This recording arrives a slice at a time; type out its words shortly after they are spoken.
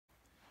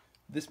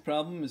This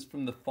problem is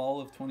from the fall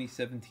of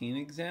 2017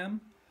 exam.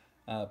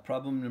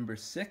 Problem number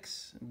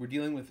 6. We're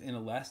dealing with an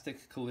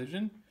elastic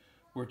collision.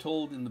 We're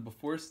told in the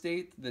before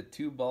state that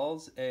two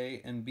balls,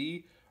 A and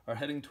B, are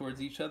heading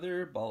towards each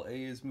other. Ball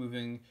A is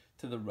moving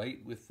to the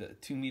right with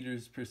 2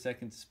 meters per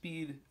second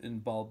speed,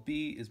 and ball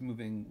B is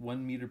moving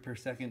 1 meter per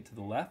second to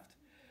the left.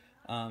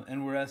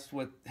 And we're asked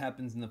what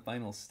happens in the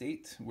final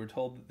state. We're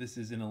told that this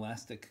is an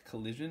elastic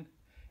collision,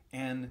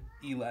 an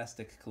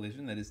elastic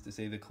collision, that is to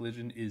say the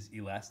collision is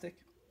elastic.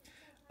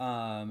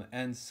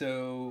 And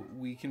so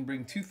we can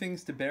bring two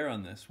things to bear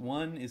on this.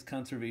 One is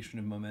conservation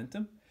of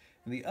momentum,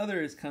 and the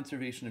other is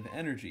conservation of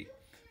energy.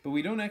 But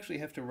we don't actually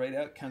have to write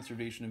out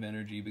conservation of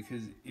energy,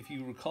 because if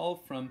you recall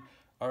from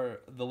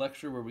the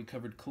lecture where we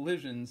covered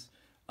collisions,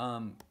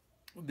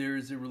 there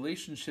is a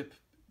relationship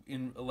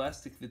in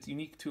elastic that's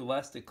unique to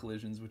elastic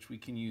collisions, which we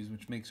can use,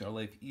 which makes our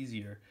life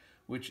easier,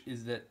 which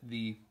is that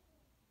the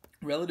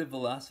relative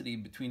velocity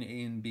between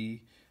A and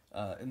B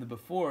in the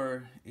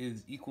before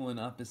is equal and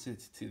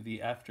opposite to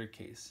the after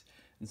case.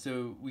 And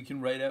so we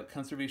can write out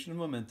conservation of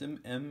momentum,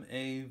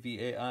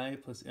 MA/VAI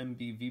plus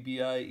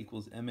MB/VBI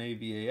equals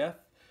MA/VAF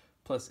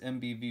plus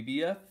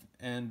MB/VBF,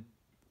 and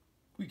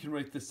we can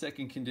write the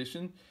second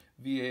condition,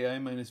 VAI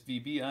minus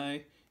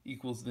VBI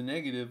equals the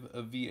negative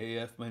of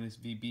VAF minus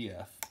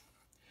VBF.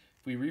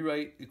 If we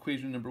rewrite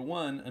equation number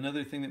 1,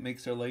 another thing that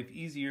makes our life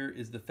easier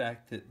is the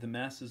fact that the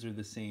masses are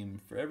the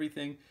same for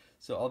everything,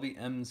 so all the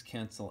m's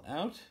cancel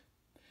out.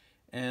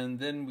 And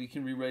then we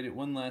can rewrite it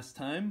one last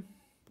time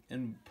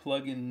and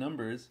plug in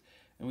numbers,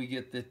 and we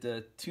get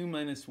that 2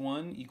 minus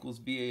 1 equals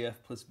VAF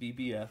plus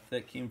VBF.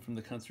 That came from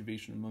the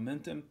conservation of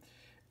momentum.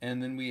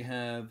 And then we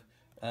have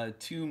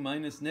 2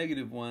 minus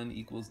negative 1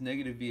 equals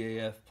negative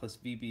VAF plus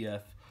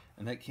VBF,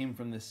 and that came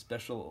from this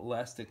special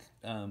elastic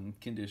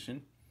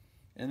condition.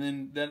 And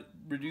then that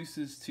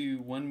reduces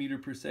to 1 meter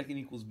per second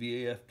equals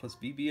VAF plus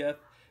VBF,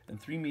 and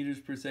 3 meters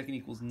per second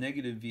equals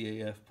negative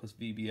VAF plus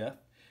VBF.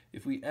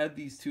 If we add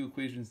these two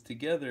equations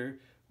together,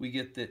 we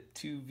get that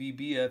 2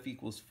 VBF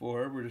equals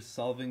 4. We're just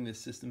solving this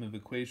system of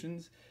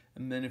equations.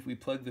 And then if we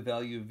plug the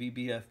value of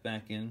VBF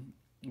back in,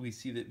 we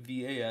see that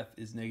VAF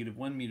is negative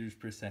 1 meters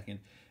per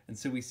second. And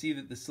so we see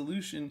that the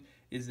solution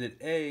is that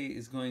A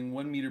is going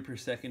 1 meter per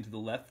second to the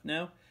left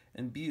now,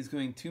 and B is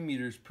going 2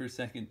 meters per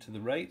second to the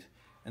right.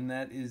 And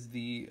that is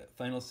the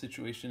final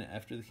situation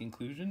after the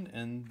conclusion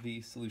and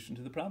the solution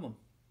to the problem.